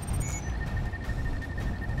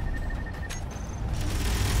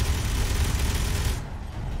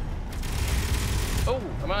 Oh,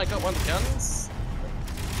 am I got one of the guns?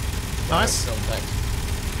 Nice. Contact.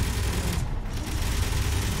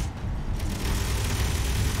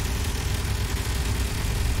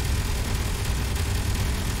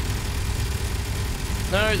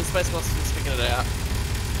 No, the Space Wasp is figuring it out.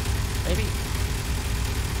 Maybe.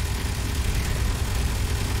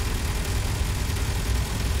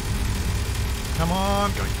 Come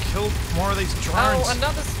on, go kill more of these drones. Oh,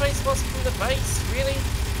 another Space Wasp from the base? Really?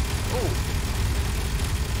 Oh.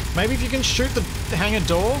 Maybe if you can shoot the hangar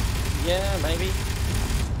door? Yeah, maybe.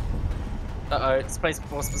 Uh-oh, Space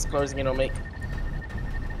Wasp is closing in on me.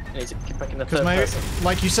 I need to get back in the third person.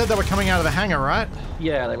 Like you said, they were coming out of the hangar, right?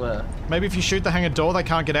 Yeah, they were. Maybe if you shoot the hangar door, they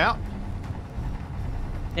can't get out?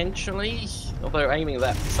 Potentially, although aiming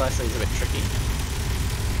that precisely is a bit tricky.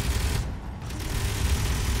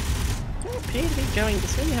 They appear to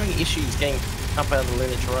be having issues getting up out of the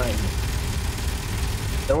lunar terrain.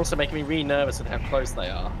 They're also making me really nervous at how close they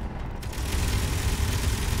are.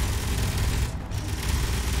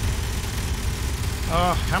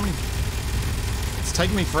 Oh, how many... It's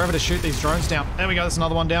taking me forever to shoot these drones down. There we go, there's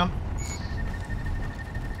another one down.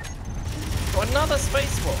 Oh, another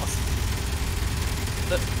Space Wasp!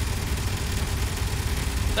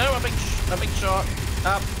 No, a big shot.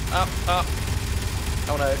 Up.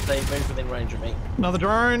 Oh no, they moved within range of me. Another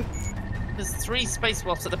drone. There's 3 Space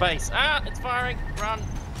Wasps at the base. Ah, it's firing. Run.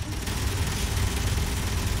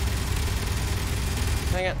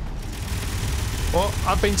 Hang it. Well,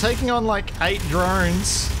 I've been taking on like 8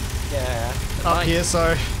 drones Yeah. up here,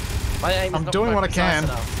 so my aim is I'm not doing what I precise can.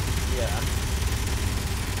 enough. Yeah.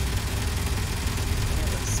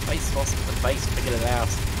 The Space Wasp at the base figured it out.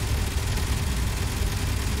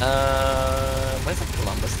 Where's that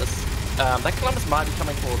Columbus? That Columbus might be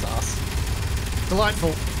coming towards us.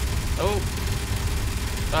 Delightful. Oh.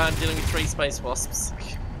 I'm dealing with 3 Space Wasps.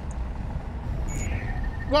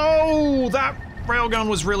 Whoa, that railgun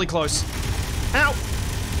was really close. Ow!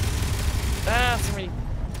 Ah, so many.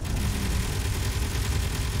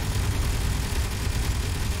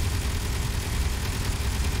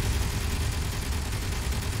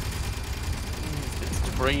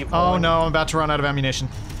 breathe. Oh no, I'm about to run out of ammunition.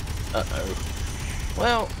 Uh-oh.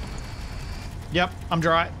 Well. Yep, I'm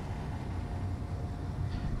dry.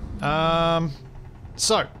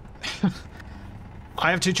 So.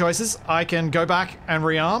 I have two choices. I can go back and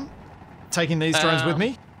rearm, taking these drones with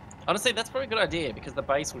me. Honestly, that's probably a good idea because the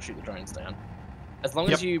base will shoot the drones down. As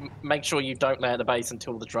long as you make sure you don't land at the base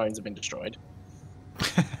until the drones have been destroyed.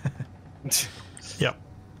 Yep.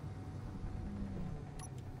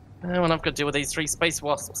 Oh, and I've got to deal with these 3 space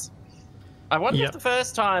wasps. I wonder if the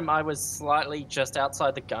first time I was slightly just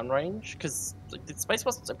outside the gun range, because the space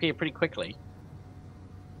wasps appear pretty quickly.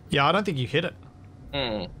 Yeah, I don't think you hit it.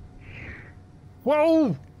 Hmm.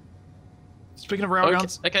 Whoa! Speaking of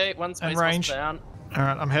railguns, okay, 1 space wasp down. All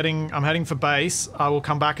right, I'm heading for base. I will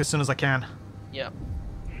come back as soon as I can. Yeah.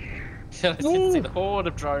 You can see the horde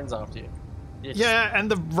of drones after you. Yeah, and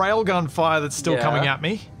the railgun fire that's still coming at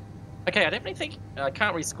me. Okay, I definitely think I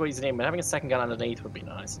can't really squeeze it in, but having a second gun underneath would be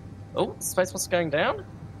nice. Oh, space wasp going down?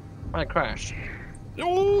 Might crash.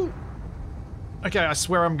 Oh! Okay, I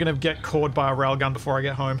swear I'm gonna get caught by a railgun before I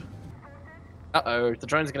get home. Uh-oh, the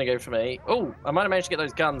drone's gonna go for me. Oh, I might have managed to get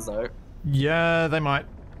those guns though. Yeah, they might.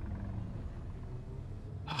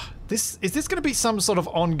 Is this going to be some sort of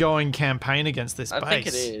ongoing campaign against this base? I think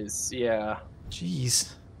it is, yeah.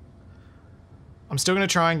 Jeez. I'm still going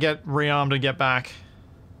to try and get rearmed and get back.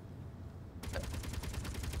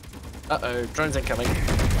 Uh-oh, drones incoming.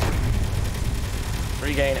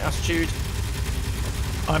 Regain altitude.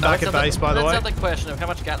 I'm back at base, by the way. That's the question of how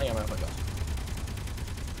much Gatling ammo have I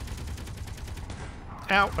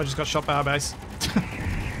got. Ow, I just got shot by our base.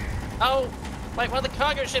 Oh, wait, one of the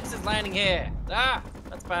cargo ships is landing here. Ah,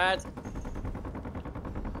 that's bad.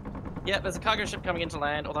 Yeah, there's a cargo ship coming into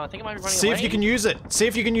land, although I think it might be running away. See if you can use it. See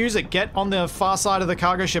if you can use it. Get on the far side of the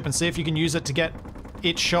cargo ship and see if you can use it to get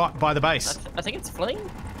it shot by the base. I think it's fleeing.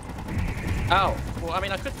 Oh, well, I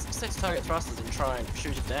mean, I could set target thrusters and try and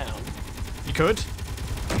shoot it down. You could.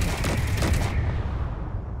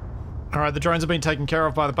 Alright, the drones have been taken care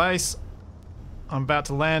of by the base. I'm about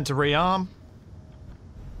to land to rearm.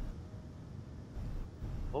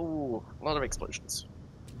 Oh, a lot of explosions.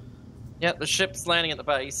 Yeah, the ship's landing at the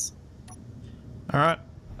base. Alright.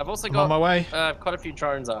 I've also I'm got on my way. Quite a few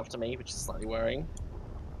drones after me, which is slightly worrying.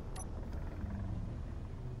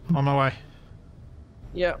 On my way.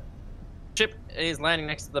 Yeah. Ship is landing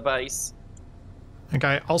next to the base.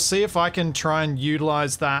 Okay, I'll see if I can try and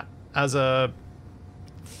utilize that as a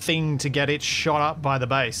thing to get it shot up by the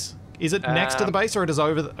base. Is it next to the base or is it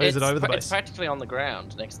over the base? It's practically on the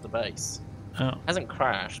ground next to the base. Oh. Hasn't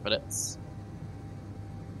crashed, but it's...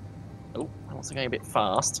 Oh, I'm also going a bit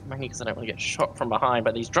fast, mainly because I don't want to get shot from behind,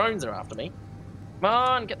 but these drones are after me. Come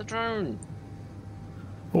on, get the drone.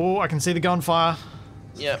 Oh, I can see the gunfire.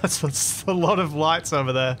 Yeah. That's a lot of lights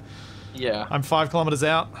over there. Yeah. I'm 5 kilometers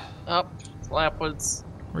out. Up, fly upwards.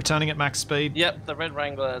 Returning at max speed. Yep, the Red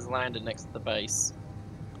Wrangler has landed next to the base.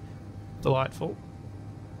 Delightful.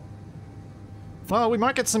 Well, we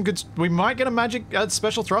might get some good... We might get a magic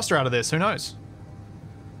special thruster out of this. Who knows?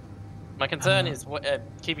 My concern is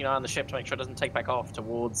keeping an eye on the ship to make sure it doesn't take back off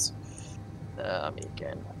towards me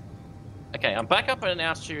again. Okay, I'm back up at an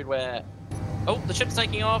altitude where... Oh, the ship's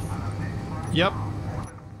taking off. Yep.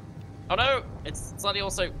 Oh no, it's slightly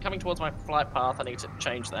also coming towards my flight path. I need to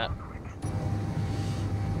change that.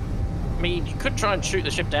 I mean, you could try and shoot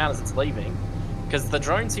the ship down as it's leaving, because the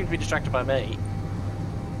drones seem to be distracted by me.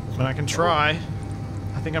 But I can try.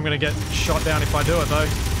 I think I'm going to get shot down if I do it, though.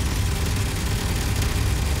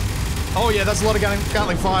 Oh yeah, that's a lot of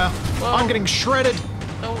Gatling fire. Whoa. I'm getting shredded.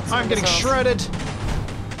 Oh, I'm getting shredded.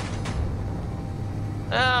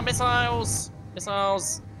 Ah, missiles.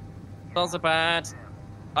 Missiles. Those are bad.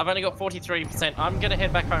 I've only got 43%. I'm going to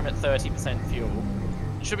head back home at 30% fuel.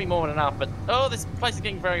 It should be more than enough, but... Oh, this place is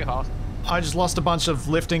getting very hot. I just lost a bunch of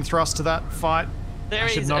lifting thrust to that fight. There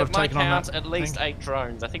is, at my count, at least 8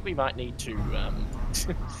 drones. I think we might need to,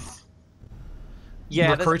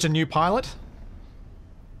 yeah, recruit a new pilot?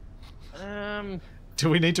 Do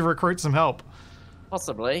we need to recruit some help?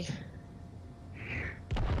 Possibly.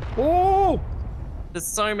 Oh! There's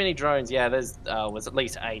so many drones. Yeah, there's at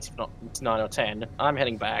least 8, if not 9 or 10. I'm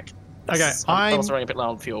heading back. Okay, I'm also running a bit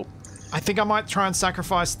low on fuel. I think I might try and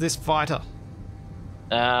sacrifice this fighter.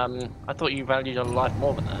 I thought you valued your life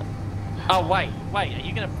more than that. Oh, wait. Are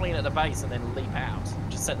you going to flee at the base and then leap out?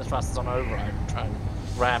 Just set the thrusters on override and try and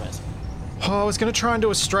ram it. Oh, I was going to try and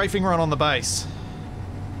do a strafing run on the base.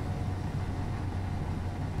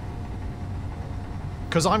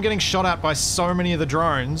 Because I'm getting shot at by so many of the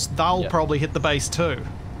drones, they'll probably hit the base too.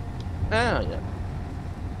 Oh, yeah.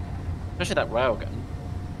 Especially that railgun.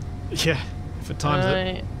 Yeah, if it times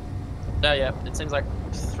it. Oh, yeah. It seems like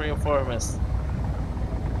 3 or 4 of us.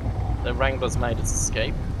 The Wrangler's made its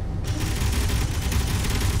escape.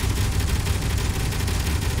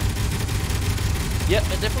 Yep,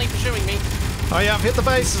 they're definitely pursuing me. Oh yeah, I've hit the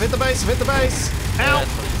base, I've hit the base, I've hit the base. Ow! That's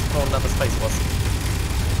what it's called, another space wasp.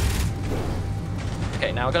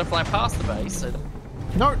 Okay, now I've got to fly past the base. So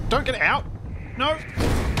No, don't get out. No.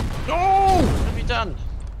 No! what have you done?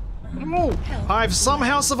 No! I've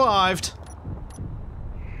somehow survived.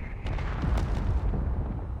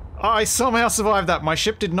 I somehow survived that. My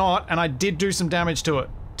ship did not, and I did do some damage to it,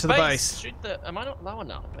 to the base. Shoot the. Am I not low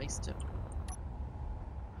enough? Base to.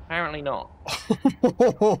 Apparently not.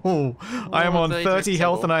 I am on 30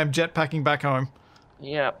 health detectable. and I am jetpacking back home.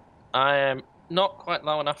 Yeah, I am not quite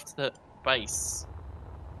low enough to the base.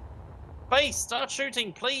 Base, start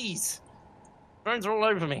shooting, please. Drones are all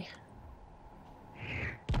over me.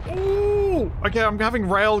 Ooh! Okay, I'm having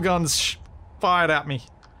railguns fired at me.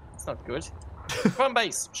 That's not good. Come on,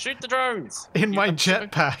 base, shoot the drones. In my You-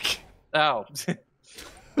 jetpack. Oh,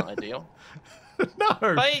 not ideal.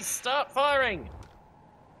 No! Base, start firing.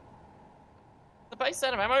 The base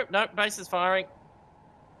out of ammo. No, base is firing.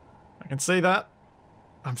 I can see that.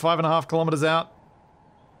 I'm 5.5 kilometers out.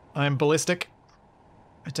 I am ballistic.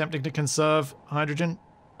 Attempting to conserve hydrogen.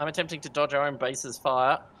 I'm attempting to dodge our own base's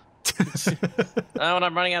fire. Oh, and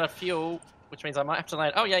I'm running out of fuel, which means I might have to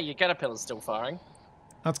land. Oh yeah, your caterpillar's still firing.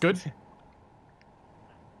 That's good.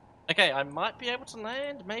 Okay, I might be able to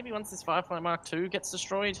land, maybe once this Firefly Mark II gets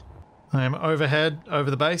destroyed. I am overhead,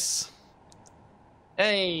 over the base.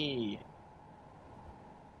 Hey!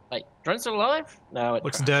 Wait, drone still alive? No, it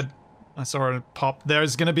Looks crashed. dead. I saw it pop.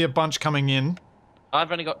 There's going to be a bunch coming in.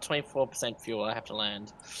 I've only got 24% fuel, I have to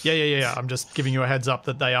land. Yeah. I'm just giving you a heads up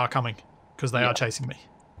that they are coming. Because they Yeah. are chasing me.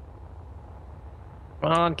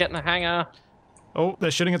 Come on, get in the hangar. Oh,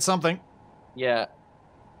 they're shooting at something. Yeah.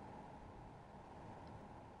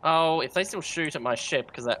 Oh, if they still shoot at my ship,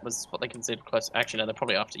 because that was what they considered close. Actually, no, they're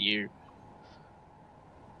probably after you.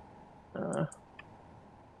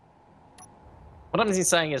 What I'm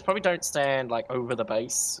saying is probably don't stand like over the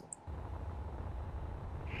base.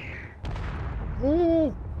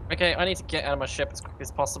 Ooh. Okay, I need to get out of my ship as quick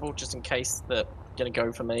as possible, just in case they're gonna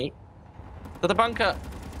go for me. To the bunker!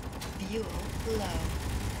 Fuel low.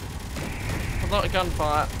 A lot of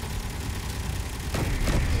gunfire.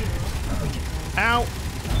 Fuel critical. Ow!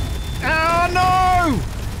 Ow,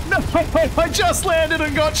 no! No! I just landed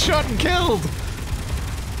and got shot and killed!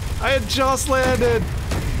 I had just landed!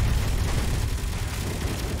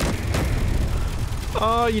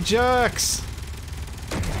 Oh, you jerks!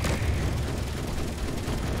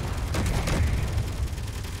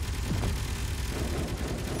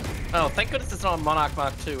 Oh, thank goodness it's not a Monarch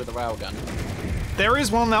Mark II with a railgun. There is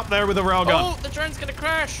one up there with a railgun. Oh, the drone's gonna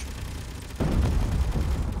crash!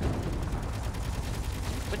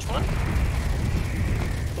 Which one?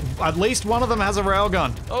 At least one of them has a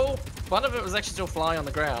railgun. Oh, one of it was actually still flying on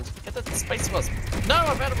the ground. Get the space wasp. No,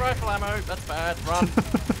 I'm out of rifle ammo. That's bad. Run.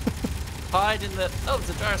 Hide in the... Oh, there's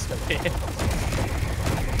a gyroscope here.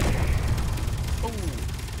 Ooh,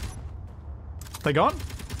 They gone?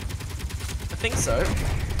 I think so.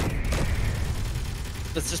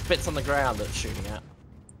 There's just bits on the ground that it's shooting at.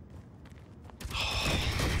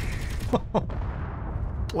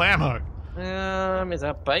 Blammo. Is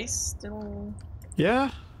our base still...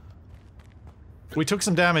 Yeah. We took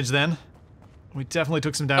some damage then. We definitely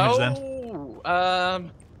took some damage then. Oh,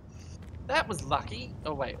 that was lucky.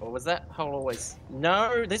 Oh wait, or was that hole always?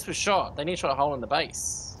 No, this was shot. They need to shot a hole in the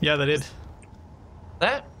base. Yeah, they did.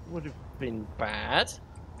 That would have been bad.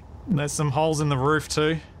 There's some holes in the roof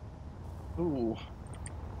too. Ooh.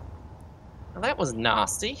 Well, that was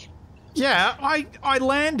nasty. Yeah, I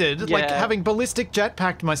landed, like Yeah. having ballistic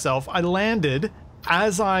jetpacked myself, I landed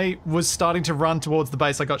as I was starting to run towards the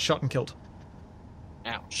base, I got shot and killed.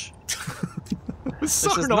 Ouch. It was so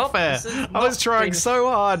is not not- fair. this is I was not trying being- so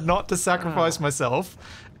hard not to sacrifice myself.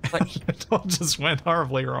 Like- It all just went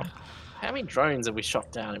horribly wrong. How many drones have we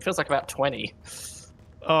shot down? It feels like about 20.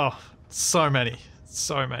 Oh, so many.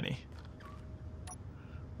 So many.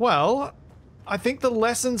 Well, I think the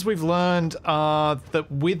lessons we've learned are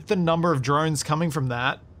that with the number of drones coming from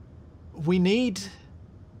that, we might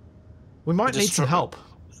need some help.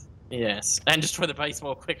 Yes, and destroy the base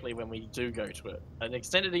more quickly when we do go to it. An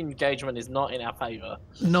extended engagement is not in our favor.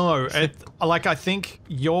 No, I think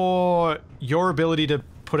your ability to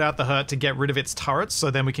put out the hurt to get rid of its turrets so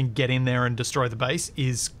then we can get in there and destroy the base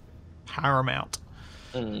is paramount.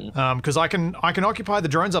 Because I can occupy the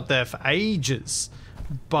drones up there for ages,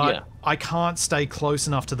 but Yeah. I can't stay close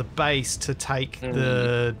enough to the base to take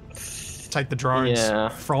the drones Yeah.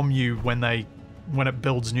 from you when it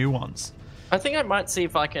builds new ones. I think I might see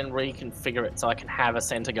if I can reconfigure it so I can have a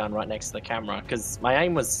center gun right next to the camera, because my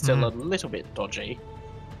aim was still a little bit dodgy.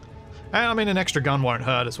 And I mean, an extra gun won't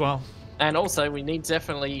hurt as well. And also, we need to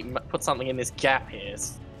definitely put something in this gap here.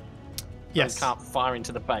 So yes. We can't fire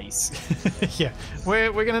into the base. Yeah,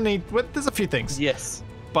 we're going to need... there's a few things. Yes.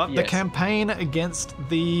 But the campaign against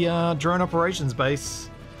the drone operations base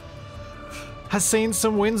has seen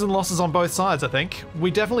some wins and losses on both sides, I think. We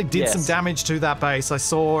definitely did some damage to that base. I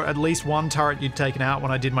saw at least one turret you'd taken out when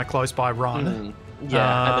I did my close-by run.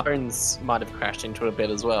 Yeah, and the drones might have crashed into it a bit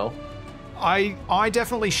as well. I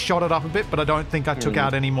definitely shot it up a bit, but I don't think I took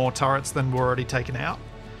out any more turrets than were already taken out.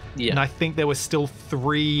 Yeah. And I think there were still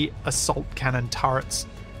 3 assault cannon turrets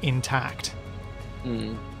intact.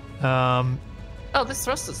 Oh, this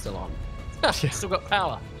thruster's still on. Still got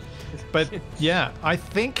power. But yeah, I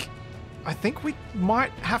think we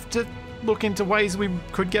might have to look into ways we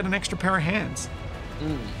could get an extra pair of hands.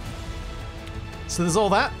 So there's all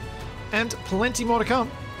that, and plenty more to come.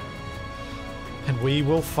 And we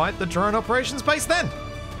will fight the drone operations base then.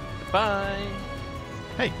 Bye.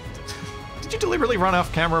 Hey, did you deliberately run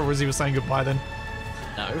off camera as you were saying goodbye then?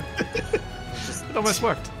 No. It almost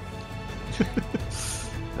worked.